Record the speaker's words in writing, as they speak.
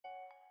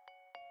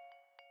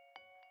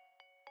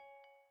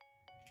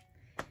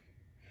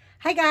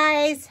Hi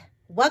guys,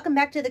 welcome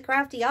back to the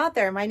Crafty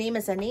Author. My name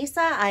is Anissa.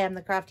 I am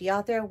the Crafty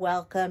Author.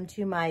 Welcome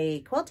to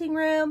my quilting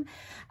room.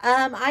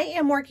 I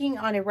am working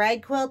on a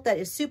rag quilt that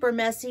is super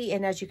messy,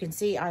 and as you can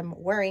see, I'm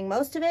wearing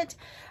most of it.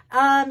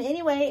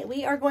 Anyway,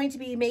 we are going to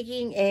be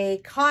making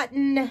a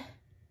cotton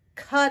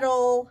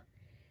cuddle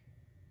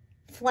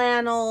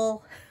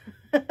flannel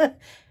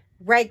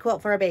rag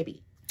quilt for a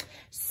baby.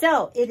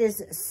 So it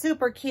is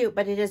super cute,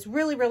 but it is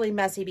really, really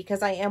messy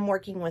because I am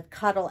working with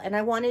Cuddle, and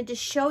I wanted to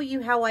show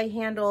you how I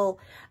handle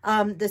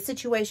the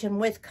situation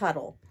with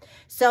Cuddle.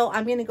 So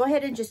I'm going to go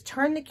ahead and just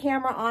turn the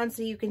camera on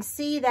so you can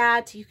see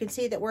that. You can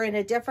see that we're in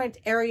a different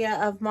area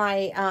of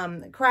my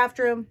craft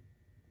room.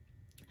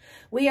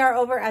 We are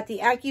over at the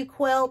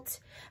AccuQuilt.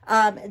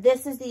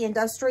 This is the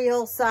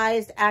industrial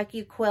sized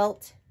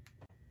AccuQuilt.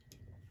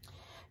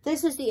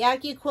 This is the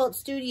AccuQuilt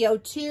Studio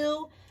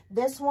 2.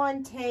 This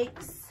one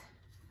takes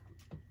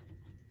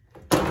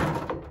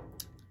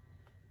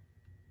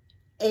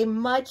a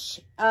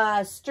much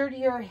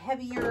sturdier,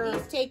 heavier.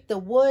 These take the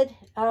wood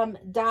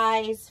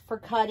dies for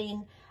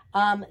cutting.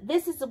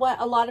 This is what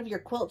a lot of your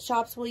quilt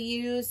shops will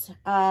use.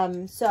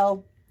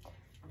 So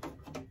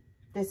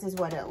this is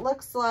what it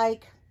looks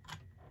like.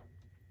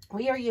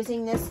 We are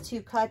using this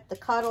to cut the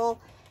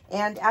Cuddle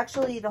and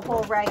actually the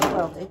whole rag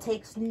quilt. It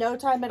takes no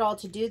time at all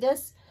to do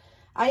this.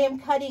 I am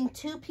cutting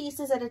 2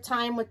 pieces at a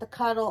time with the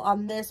Cuddle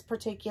on this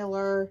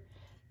particular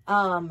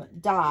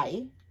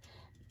die.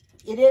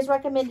 It is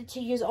recommended to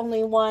use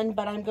only 1,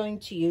 but I'm going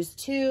to use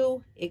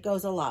 2. It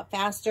goes a lot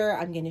faster.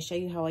 I'm going to show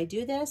you how I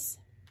do this.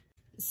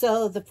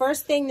 So the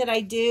first thing that I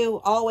do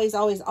always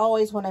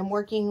when I'm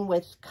working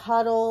with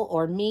Cuddle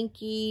or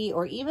Minky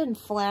or even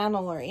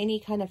flannel or any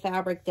kind of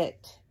fabric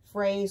that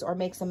frays or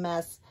makes a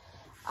mess,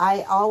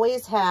 I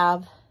always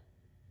have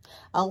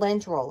a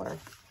lint roller.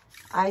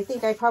 I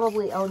think I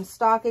probably own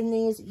stock in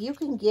these. You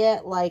can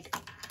get like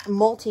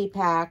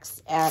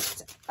multi-packs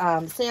at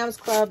Sam's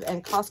Club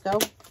and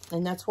Costco,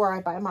 and that's where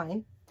I buy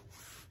mine.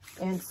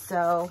 And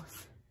so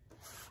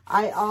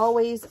I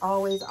always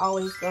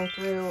go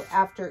through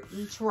after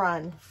each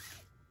run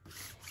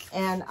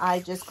and I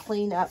just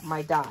clean up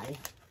my die.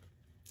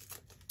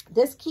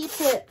 This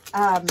keeps it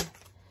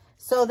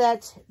so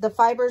that the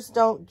fibers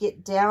don't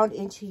get down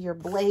into your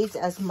blades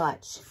as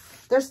much.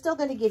 They're still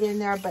going to get in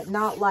there, but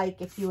not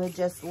like if you would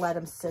just let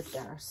them sit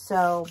there.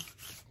 So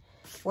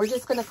we're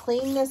just going to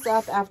clean this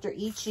up after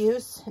each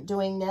use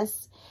doing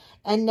this.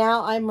 And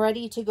now I'm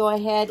ready to go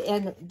ahead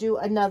and do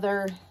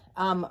another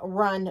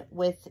run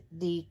with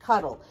the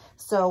Cuddle.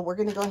 So we're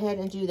going to go ahead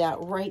and do that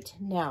right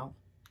now.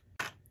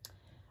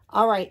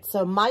 All right,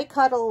 so my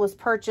Cuddle was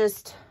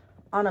purchased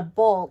on a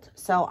bolt.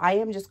 So I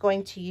am just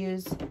going to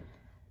use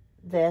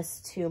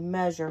this to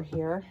measure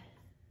here.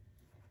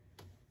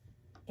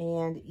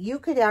 And you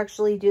could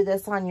actually do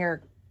this on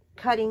your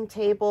cutting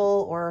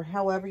table or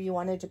however you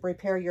wanted to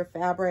prepare your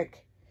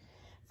fabric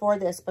for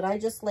this, but I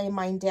just lay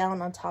mine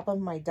down on top of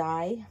my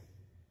die.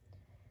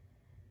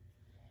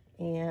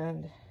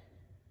 And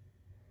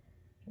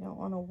you don't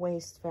want to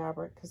waste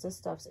fabric because this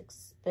stuff's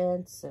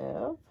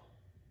expensive.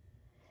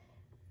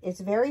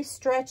 It's very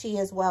stretchy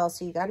as well,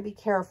 so you got to be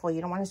careful.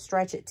 You don't want to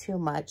stretch it too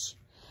much.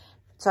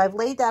 So I've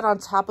laid that on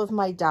top of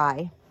my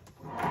die.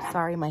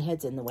 Sorry, my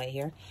head's in the way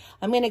here.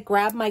 I'm going to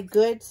grab my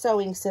good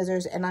sewing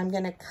scissors and I'm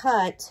going to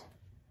cut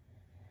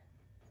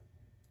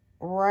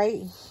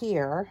right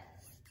here,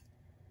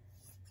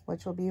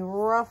 which will be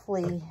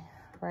roughly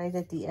right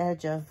at the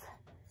edge of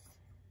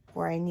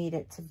where I need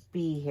it to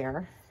be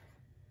here.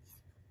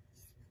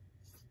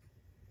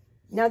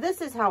 Now,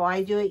 this is how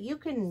I do it. You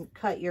can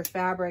cut your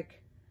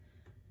fabric,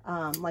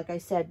 like I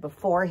said,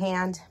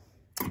 beforehand.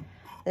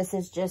 This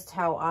is just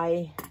how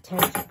I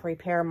tend to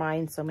prepare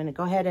mine. So I'm going to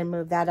go ahead and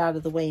move that out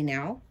of the way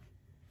now.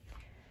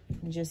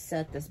 And just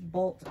set this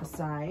bolt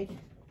aside.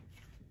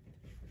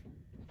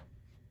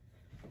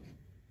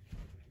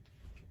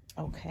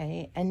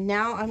 Okay, and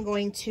now I'm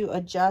going to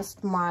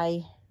adjust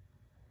my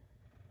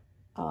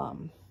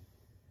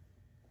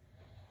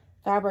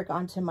fabric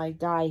onto my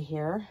die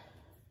here.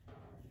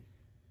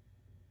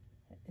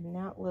 And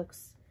that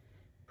looks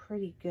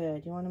pretty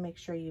good. You want to make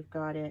sure you've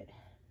got it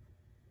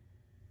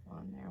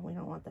on there. We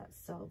don't want that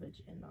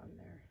selvage in on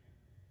there.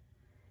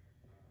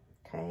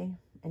 Okay,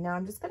 and now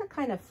I'm just going to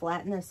kind of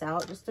flatten this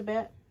out just a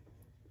bit.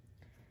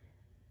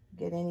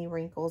 Get any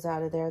wrinkles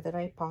out of there that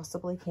I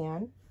possibly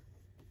can.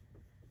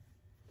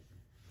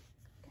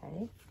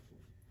 Okay.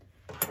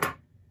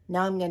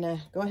 Now I'm going to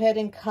go ahead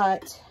and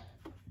cut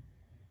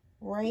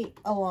right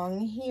along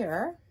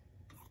here.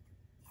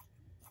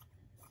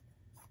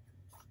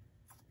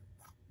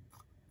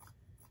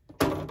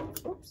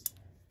 Oops.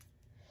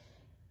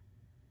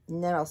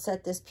 And then I'll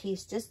set this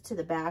piece just to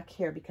the back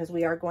here because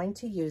we are going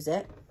to use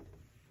it.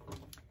 I'm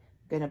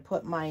going to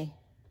put my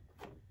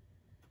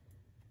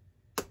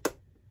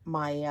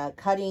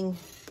cutting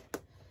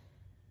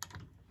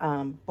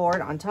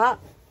board on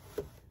top.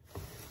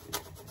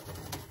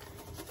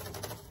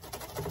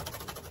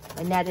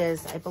 And that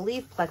is, I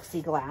believe,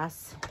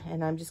 plexiglass.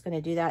 And I'm just going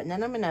to do that. And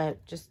then I'm going to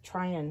just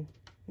try and,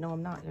 no,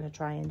 I'm not going to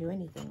try and do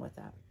anything with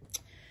that.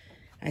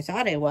 I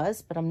thought I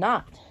was, but I'm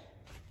not.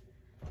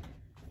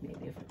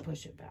 Maybe if I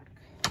push it back.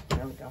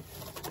 There we go.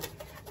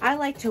 I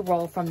like to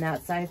roll from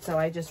that side, so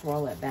I just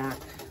roll it back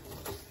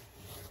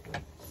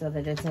so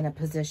that it's in a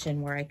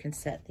position where I can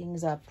set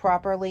things up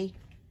properly.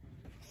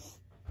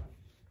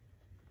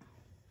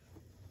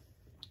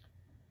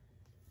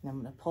 And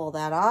I'm going to pull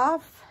that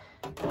off,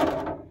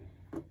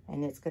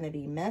 and it's going to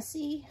be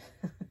messy.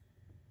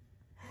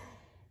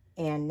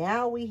 And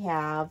now we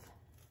have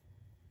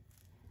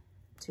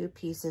 2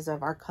 pieces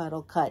of our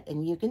Cuddle cut,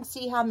 and you can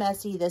see how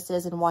messy this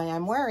is and why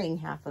I'm wearing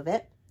half of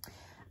it.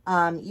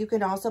 You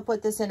can also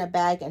put this in a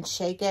bag and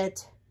shake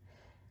it.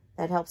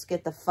 That helps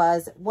get the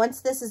fuzz.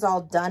 Once this is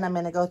all done, I'm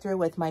going to go through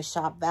with my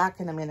shop vac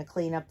and I'm going to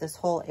clean up this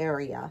whole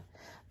area.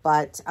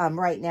 But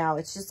right now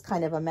it's just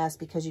kind of a mess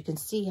because you can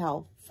see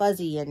how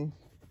fuzzy and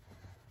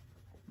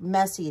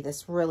messy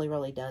this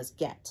really does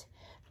get.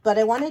 But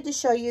I wanted to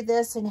show you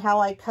this and how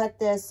I cut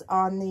this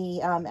on the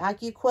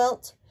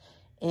AccuQuilt.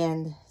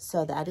 And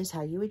so that is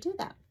how you would do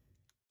that.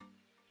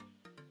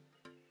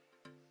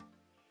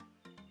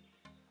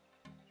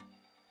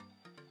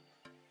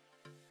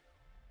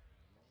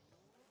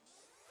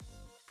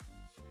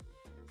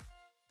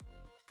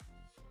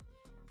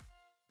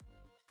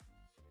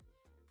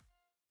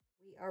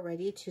 We are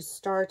ready to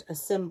start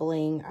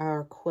assembling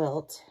our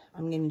quilt.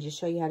 I'm going to just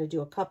show you how to do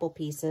a couple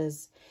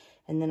pieces,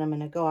 and then I'm going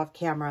to go off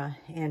camera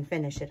and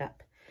finish it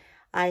up.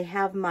 I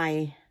have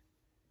my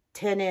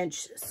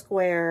 10-inch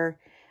square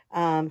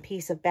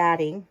piece of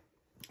batting.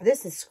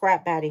 This is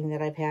scrap batting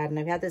that I've had, and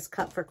I've had this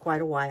cut for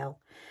quite a while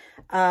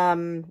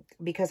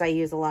because I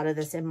use a lot of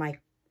this in my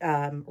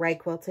rag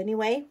quilts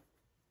anyway.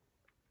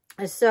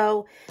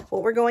 So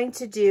what we're going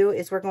to do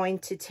is we're going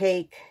to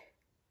take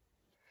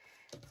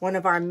one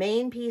of our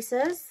main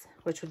pieces,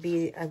 which would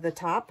be the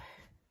top,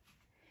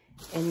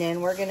 and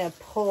then we're going to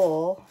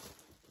pull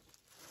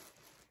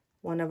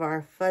one of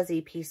our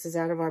fuzzy pieces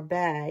out of our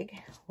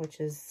bag, which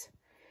is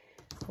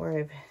where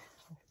I've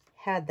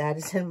had that,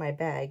 is in my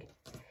bag.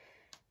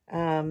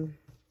 Now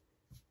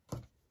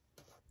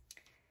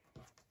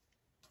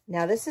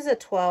this is a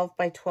 12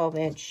 by 12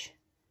 inch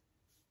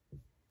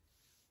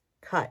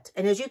cut.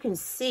 And as you can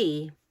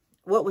see,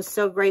 what was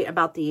so great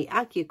about the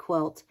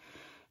AccuQuilt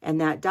and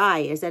that die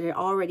is that it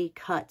already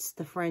cuts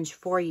the fringe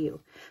for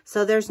you.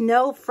 So there's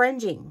no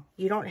fringing.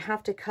 You don't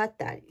have to cut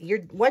that.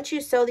 Once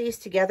you sew these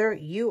together,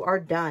 you are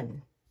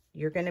done.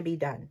 You're going to be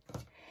done.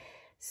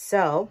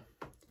 So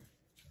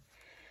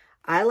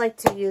I like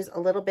to use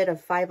a little bit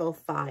of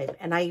 505,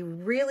 and I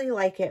really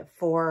like it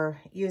for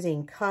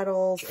using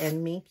Cuddles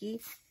and Minky,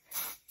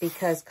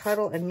 because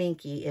Cuddle and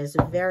Minky is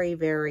very,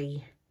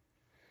 very,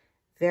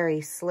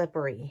 very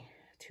slippery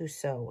to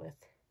sew with.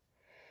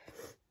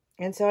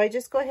 And so I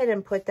just go ahead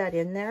and put that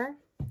in there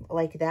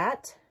like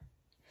that.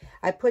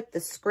 I put the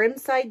scrim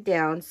side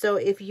down. So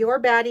if your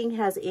batting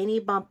has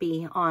any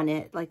bumpy on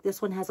it, like this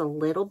one has a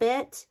little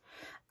bit,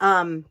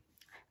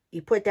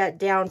 you put that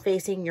down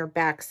facing your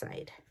back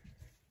side.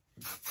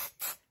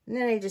 And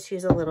then I just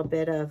use a little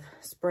bit of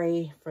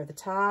spray for the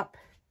top.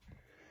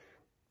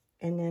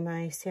 And then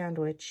I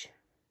sandwich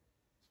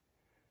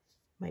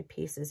my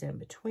pieces in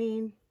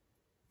between.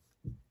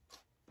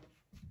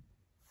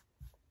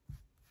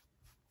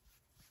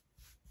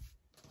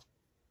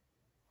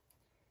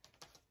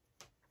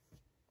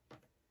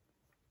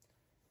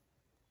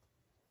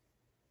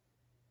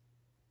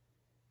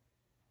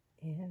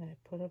 And I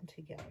put them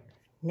together.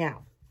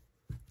 Now,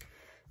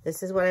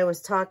 this is what I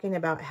was talking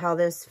about, how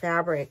this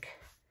fabric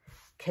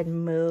can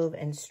move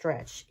and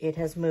stretch. It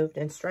has moved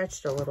and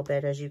stretched a little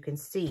bit, as you can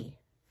see.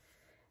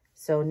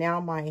 So now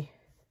I'm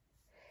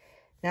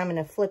going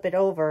to flip it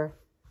over,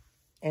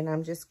 and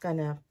I'm just going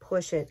to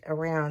push it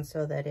around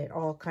so that it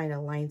all kind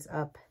of lines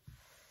up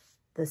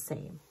the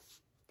same.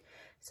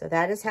 So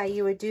that is how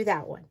you would do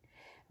that one.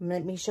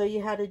 Let me show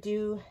you how to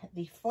do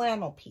the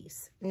flannel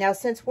piece. Now,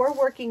 since we're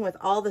working with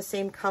all the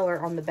same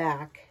color on the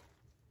back,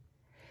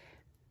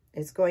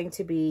 it's going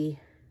to be,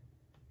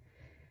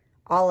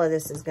 all of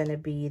this is going to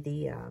be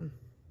the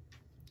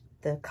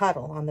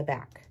cuddle on the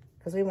back,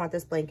 because we want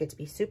this blanket to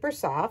be super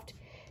soft.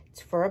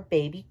 It's for a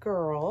baby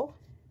girl.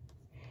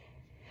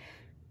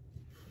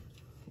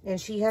 And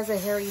she has a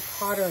Harry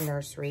Potter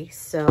nursery,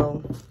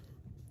 so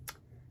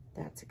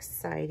that's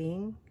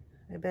exciting.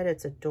 I bet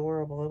it's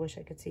adorable. I wish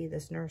I could see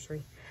this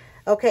nursery.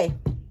 Okay,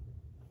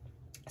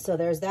 so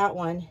there's that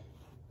one.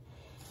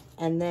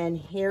 And then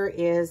here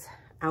is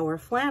our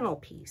flannel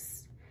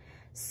piece.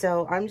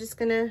 So I'm just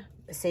gonna,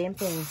 same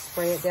thing,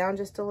 spray it down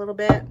just a little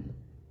bit.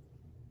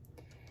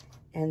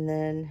 And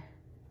then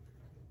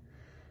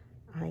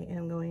I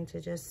am going to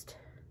just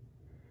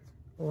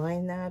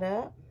line that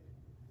up.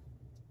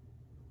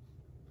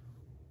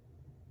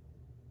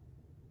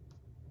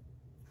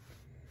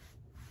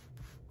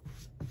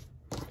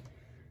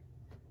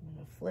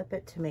 Flip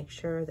it to make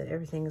sure that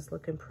everything is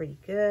looking pretty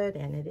good,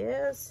 and it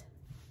is.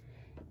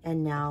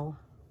 And now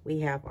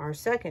we have our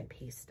second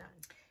piece done.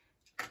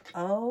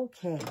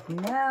 Okay,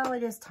 now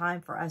it is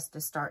time for us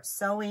to start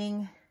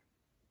sewing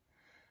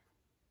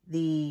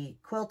the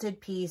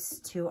quilted piece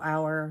to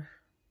our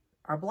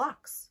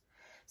blocks.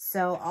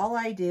 So all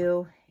I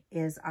do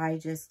is I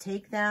just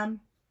take them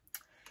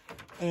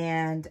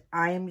and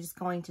I am just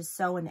going to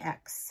sew an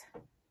X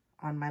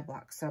on my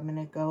block. So I'm going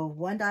to go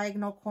one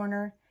diagonal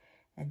corner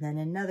and then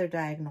another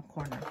diagonal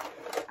corner.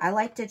 I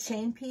like to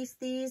chain piece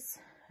these.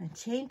 A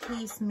chain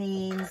piece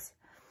means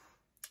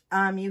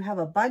you have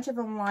a bunch of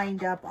them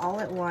lined up all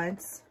at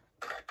once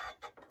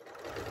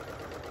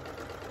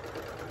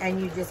and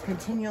you just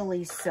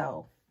continually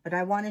sew. But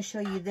I want to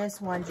show you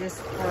this one just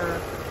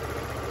for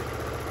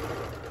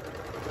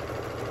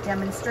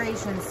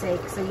demonstration's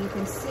sake so you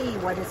can see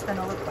what it's going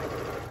to look like.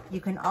 You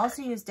can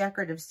also use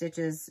decorative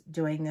stitches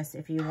doing this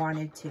if you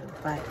wanted to,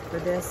 but for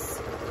this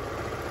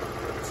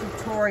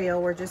tutorial,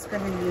 we're just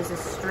going to use a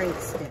straight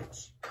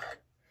stitch.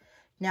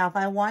 Now, if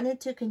I wanted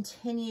to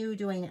continue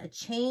doing a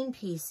chain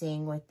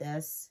piecing with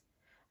this,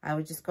 I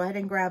would just go ahead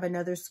and grab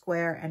another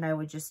square and I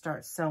would just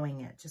start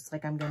sewing it, just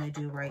like I'm going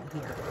to do right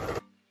here.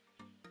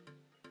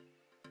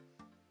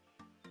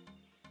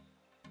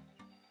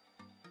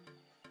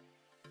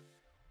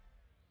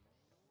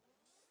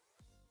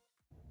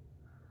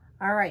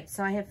 All right,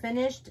 so I have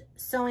finished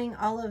sewing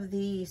all of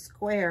the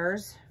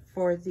squares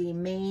for the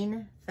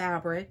main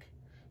fabric.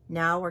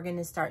 Now we're going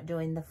to start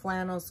doing the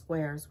flannel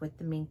squares with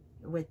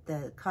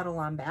the cuddle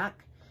on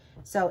back.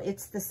 So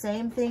it's the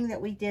same thing that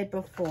we did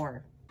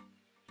before.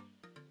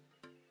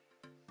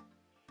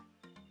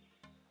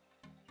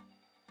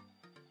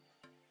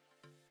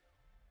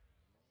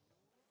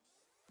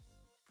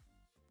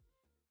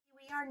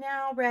 We are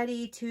now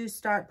ready to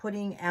start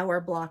putting our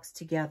blocks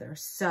together.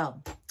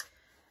 So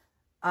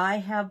I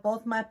have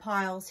both my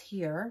piles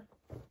here,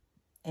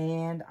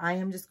 and I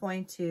am just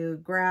going to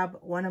grab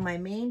one of my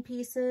main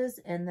pieces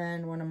and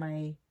then one of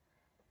my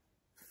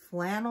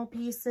flannel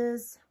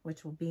pieces,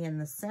 which will be in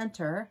the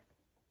center.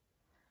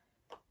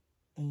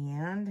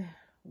 And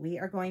we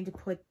are going to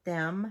put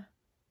them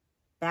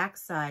back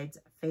sides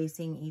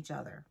facing each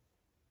other.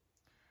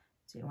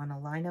 So you want to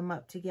line them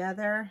up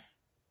together.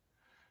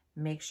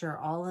 Make sure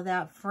all of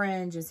that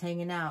fringe is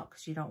hanging out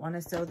because you don't want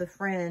to sew the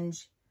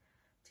fringe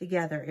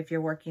together if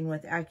you're working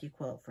with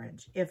AccuQuilt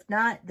fringe. If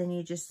not, then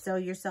you just sew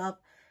yourself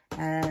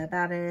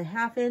about a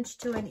 1/2 inch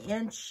to 1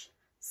 inch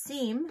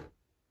seam.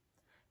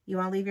 You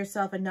want to leave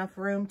yourself enough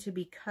room to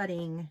be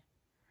cutting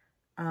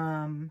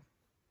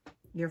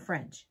your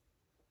fringe.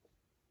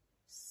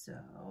 So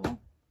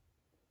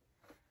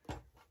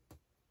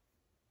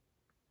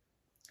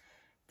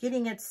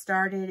getting it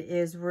started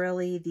is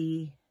really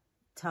the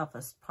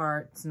toughest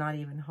part. It's not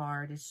even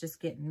hard. It's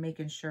just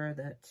making sure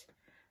that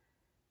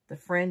the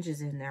fringe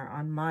is in there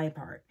on my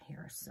part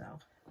here. So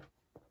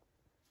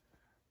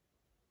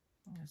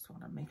I just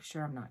want to make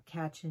sure I'm not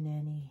catching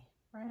any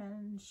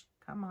fringe.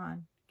 Come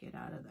on, get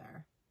out of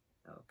there.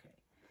 Okay,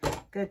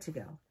 good to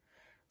go.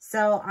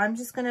 So I'm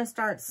just going to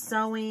start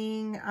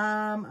sewing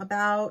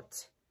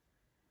about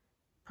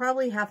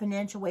probably 1/2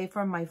 inch away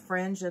from my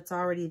fringe that's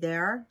already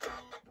there.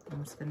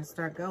 I'm just going to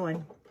start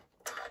going.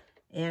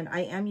 And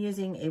I am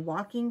using a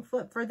walking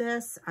foot for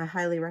this. I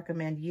highly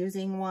recommend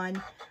using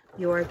one.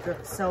 You are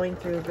sewing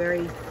through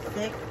very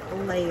thick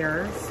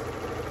layers.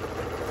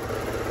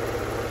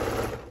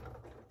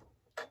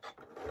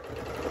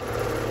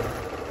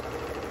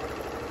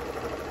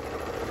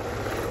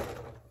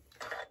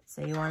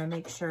 So you want to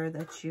make sure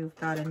that you've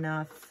got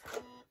enough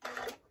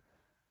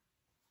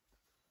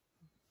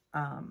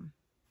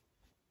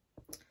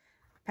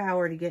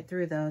power to get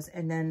through those.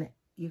 And then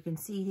you can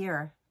see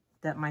here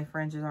that my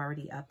fringe is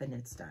already up and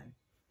it's done.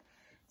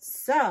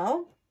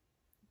 So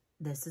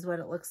this is what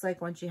it looks like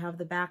once you have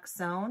the back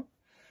sewn.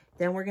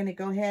 Then we're going to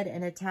go ahead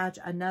and attach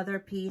another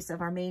piece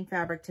of our main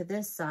fabric to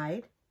this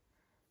side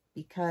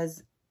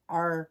because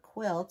our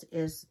quilt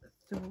is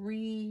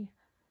 3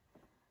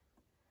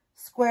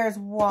 squares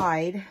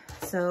wide.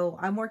 So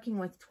I'm working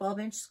with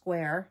 12-inch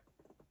square.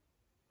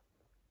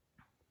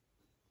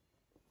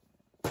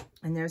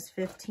 And there's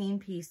 15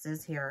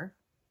 pieces here.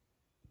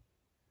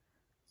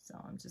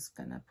 So I'm just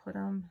going to put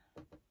them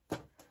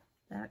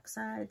back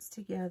sides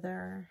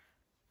together.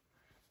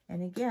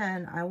 And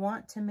again, I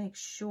want to make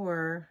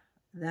sure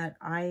that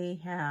I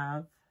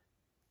have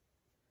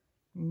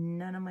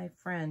none of my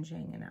fringe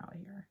hanging out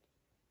here.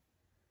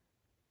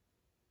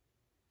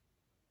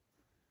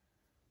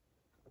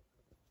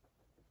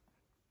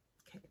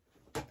 Okay.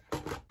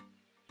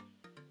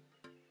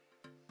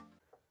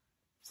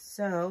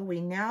 So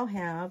we now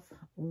have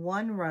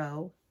 1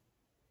 row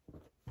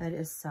that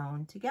is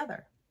sewn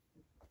together.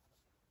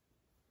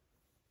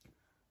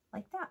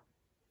 Like that.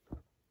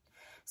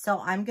 So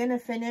I'm going to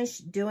finish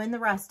doing the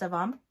rest of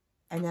them,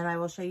 and then I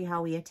will show you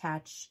how we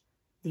attach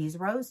these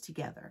rows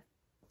together.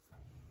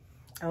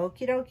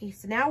 Okie dokie.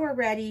 So now we're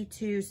ready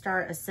to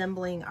start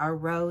assembling our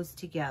rows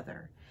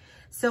together.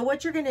 So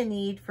what you're going to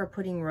need for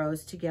putting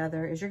rows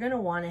together is you're going to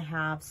want to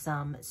have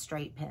some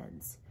straight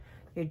pins.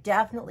 You're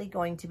definitely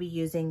going to be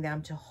using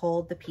them to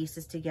hold the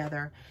pieces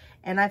together.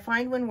 And I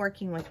find when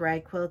working with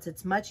rag quilts,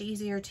 it's much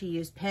easier to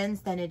use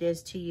pins than it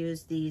is to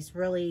use these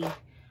really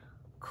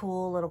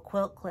cool little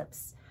quilt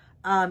clips.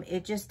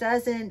 It just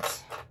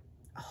doesn't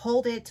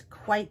hold it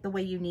quite the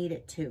way you need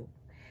it to.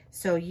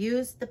 So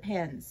use the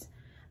pins.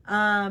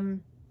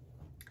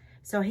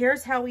 So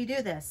here's how we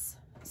do this.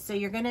 So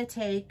you're going to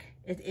take,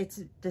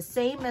 it's the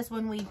same as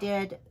when we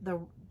did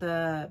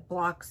the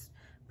blocks,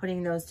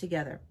 putting those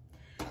together.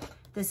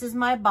 This is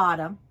my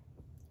bottom.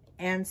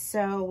 And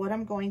so what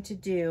I'm going to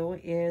do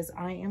is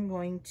I am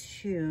going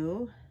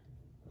to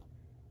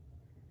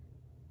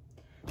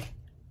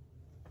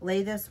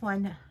lay this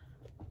one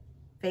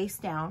face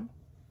down,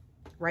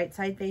 right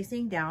side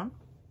facing down.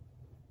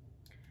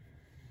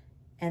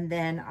 And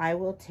then I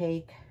will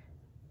take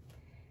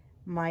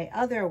my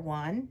other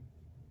one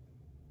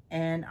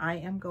and I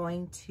am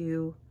going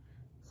to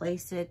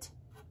place it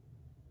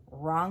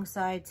wrong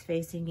sides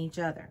facing each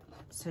other.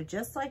 So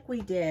just like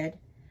we did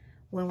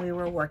when we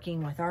were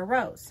working with our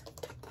rows.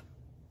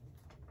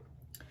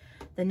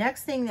 The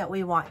next thing that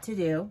we want to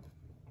do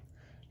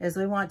is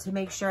we want to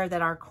make sure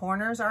that our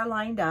corners are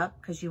lined up,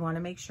 because you want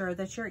to make sure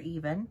that you're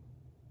even.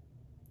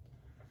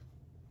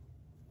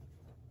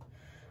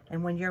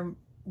 And when you're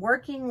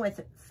working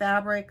with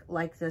fabric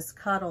like this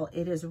Cuddle,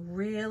 it is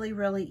really,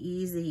 really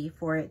easy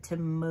for it to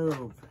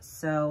move.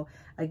 So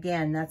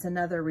again, that's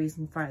another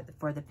reason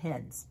for the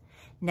pins.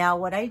 Now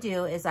what I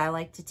do is I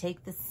like to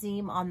take the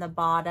seam on the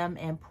bottom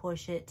and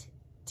push it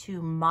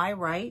to my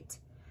right.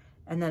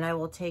 And then I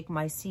will take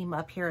my seam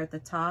up here at the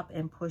top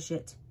and push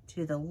it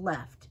to the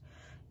left.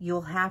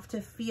 You'll have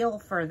to feel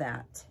for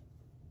that.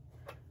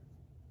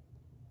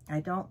 I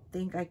don't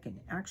think I can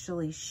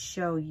actually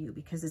show you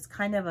because it's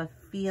kind of a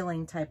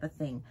feeling type of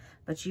thing,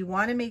 but you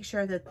want to make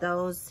sure that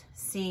those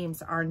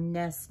seams are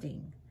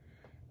nesting,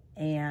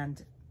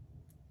 and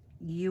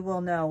you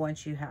will know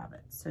once you have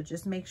it. So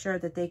just make sure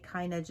that they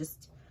kind of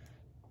just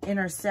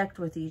intersect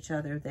with each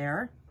other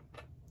there.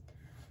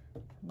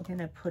 I'm going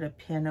to put a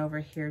pin over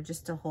here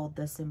just to hold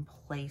this in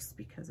place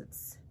because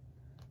it's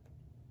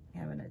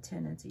having a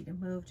tendency to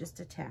move just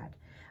a tad.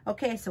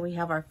 Okay, so we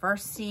have our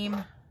first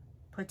seam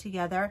put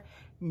together.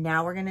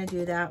 Now we're going to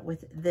do that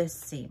with this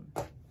seam.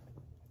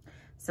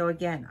 So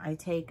again, I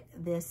take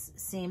this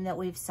seam that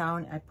we've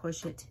sewn, I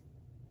push it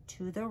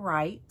to the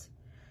right,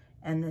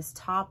 and this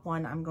top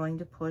one I'm going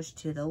to push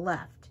to the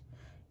left,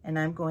 and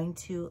I'm going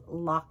to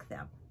lock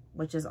them,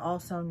 which is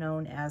also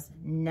known as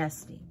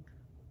nesting.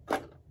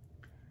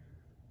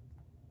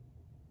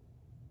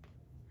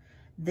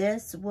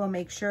 This will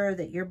make sure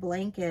that your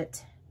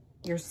blanket,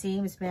 your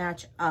seams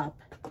match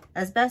up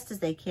as best as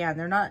they can.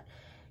 They're not,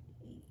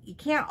 you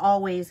can't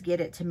always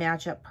get it to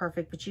match up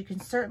perfect, but you can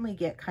certainly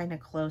get kind of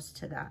close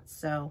to that.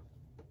 So,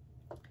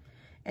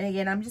 and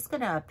again, I'm just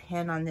going to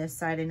pin on this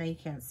side. I know you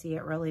can't see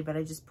it really, but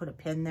I just put a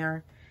pin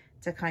there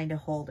to kind of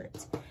hold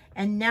it.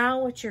 And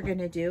now what you're going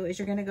to do is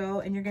you're going to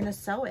go and you're going to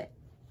sew it,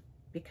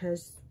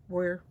 because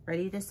we're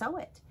ready to sew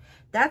it.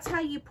 That's how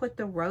you put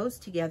the rows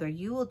together.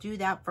 You will do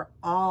that for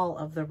all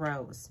of the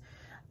rows.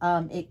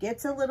 It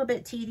gets a little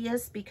bit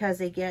tedious because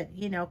they get,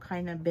 you know,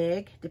 kind of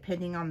big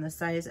depending on the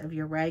size of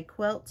your rag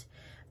quilt,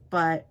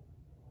 but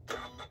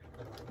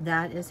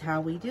that is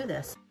how we do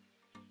this.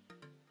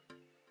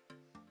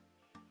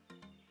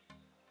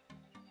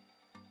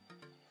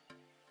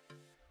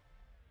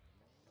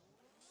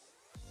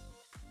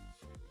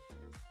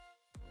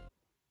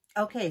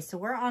 Okay, so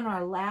we're on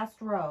our last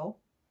row.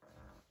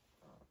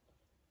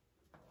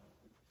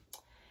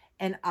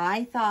 And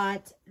I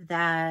thought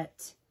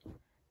that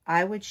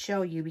I would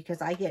show you,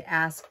 because I get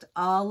asked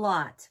a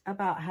lot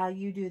about how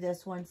you do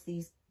this once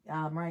these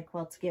rag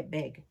quilts get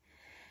big.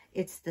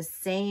 It's the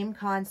same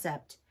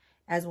concept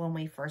as when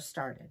we first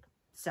started.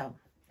 So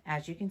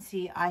as you can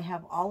see, I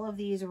have all of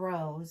these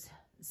rows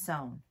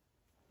sewn.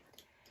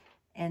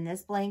 And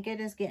this blanket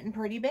is getting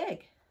pretty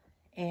big.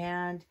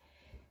 And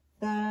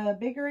the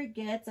bigger it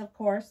gets, of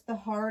course, the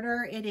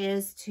harder it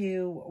is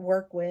to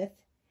work with.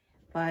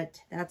 But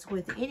that's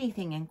with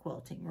anything in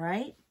quilting,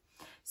 right?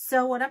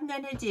 So what I'm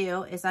going to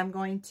do is I'm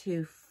going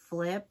to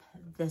flip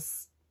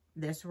this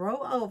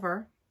row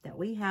over that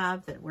we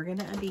have that we're going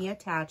to be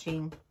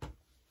attaching.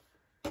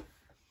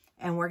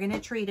 And we're going to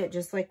treat it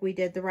just like we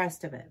did the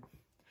rest of it.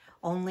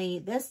 Only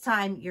this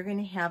time you're going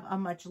to have a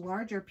much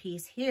larger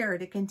piece here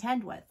to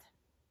contend with.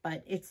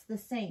 But it's the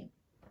same.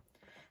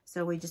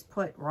 So we just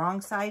put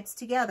wrong sides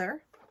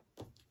together,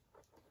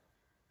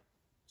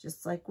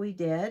 just like we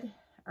did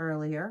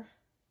earlier.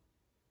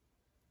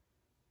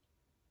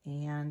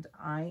 And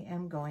I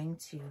am going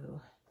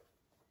to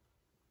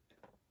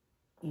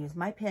use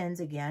my pins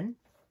again.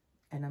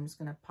 And I'm just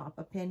going to pop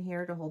a pin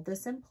here to hold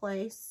this in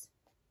place.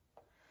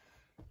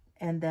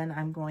 And then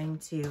I'm going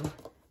to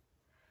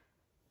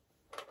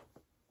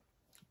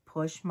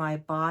push my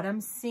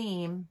bottom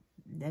seam,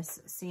 this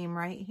seam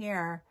right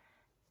here,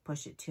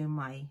 push it to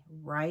my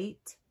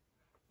right.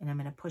 And I'm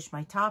going to push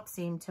my top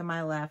seam to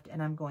my left.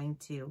 And I'm going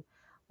to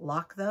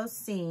lock those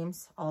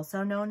seams,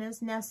 also known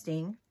as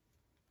nesting.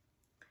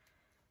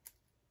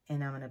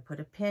 And I'm going to put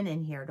a pin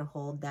in here to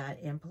hold that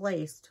in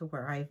place to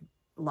where I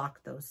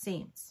lock those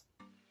seams.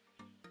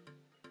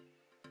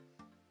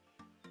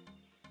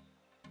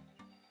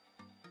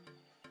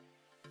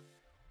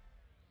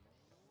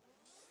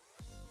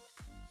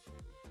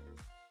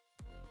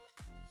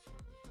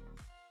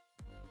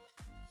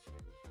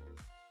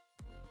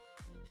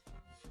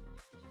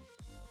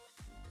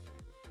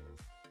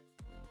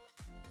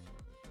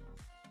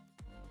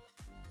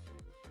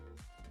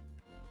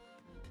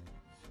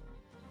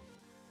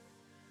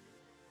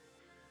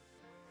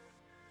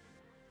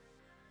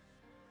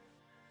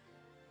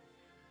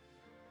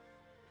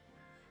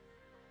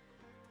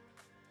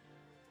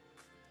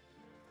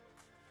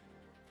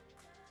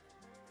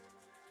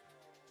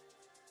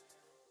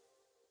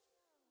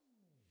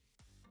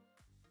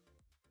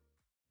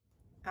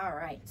 All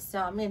right, so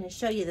I'm going to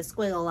show you the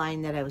squiggle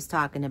line that I was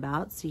talking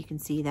about, so you can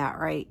see that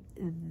right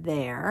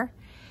there.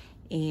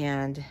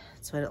 And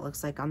that's what it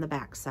looks like on the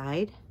back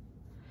side.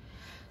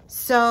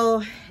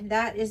 So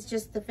that is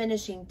just the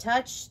finishing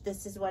touch.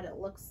 This is what it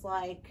looks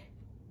like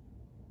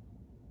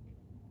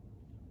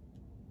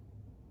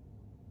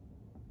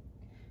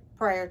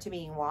prior to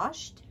being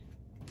washed.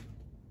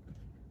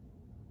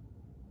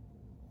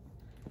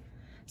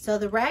 So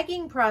the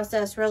ragging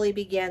process really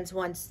begins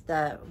once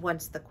the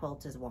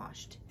quilt is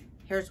washed.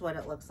 Here's what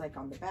it looks like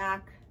on the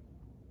back.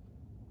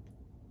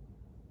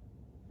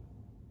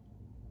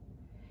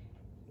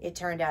 It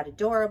turned out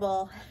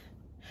adorable.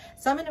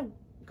 So I'm gonna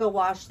go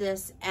wash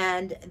this,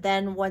 and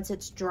then once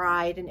it's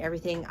dried and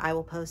everything, I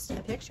will post a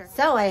picture.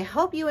 So I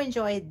hope you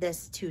enjoyed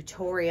this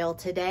tutorial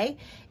today.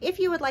 If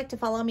you would like to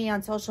follow me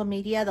on social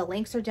media, the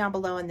links are down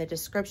below in the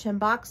description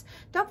box.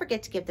 Don't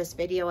forget to give this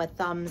video a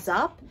thumbs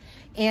up.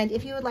 And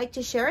if you would like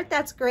to share it,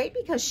 that's great,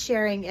 because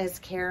sharing is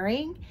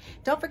caring.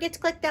 Don't forget to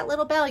click that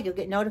little bell. You'll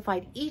get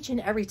notified each and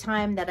every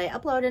time that I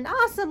upload an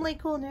awesomely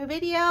cool new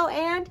video,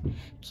 and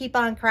keep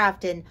on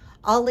crafting.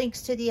 All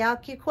links to the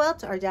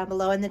AccuQuilt are down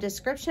below in the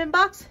description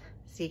box.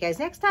 See you guys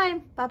next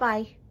time.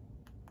 Bye-bye.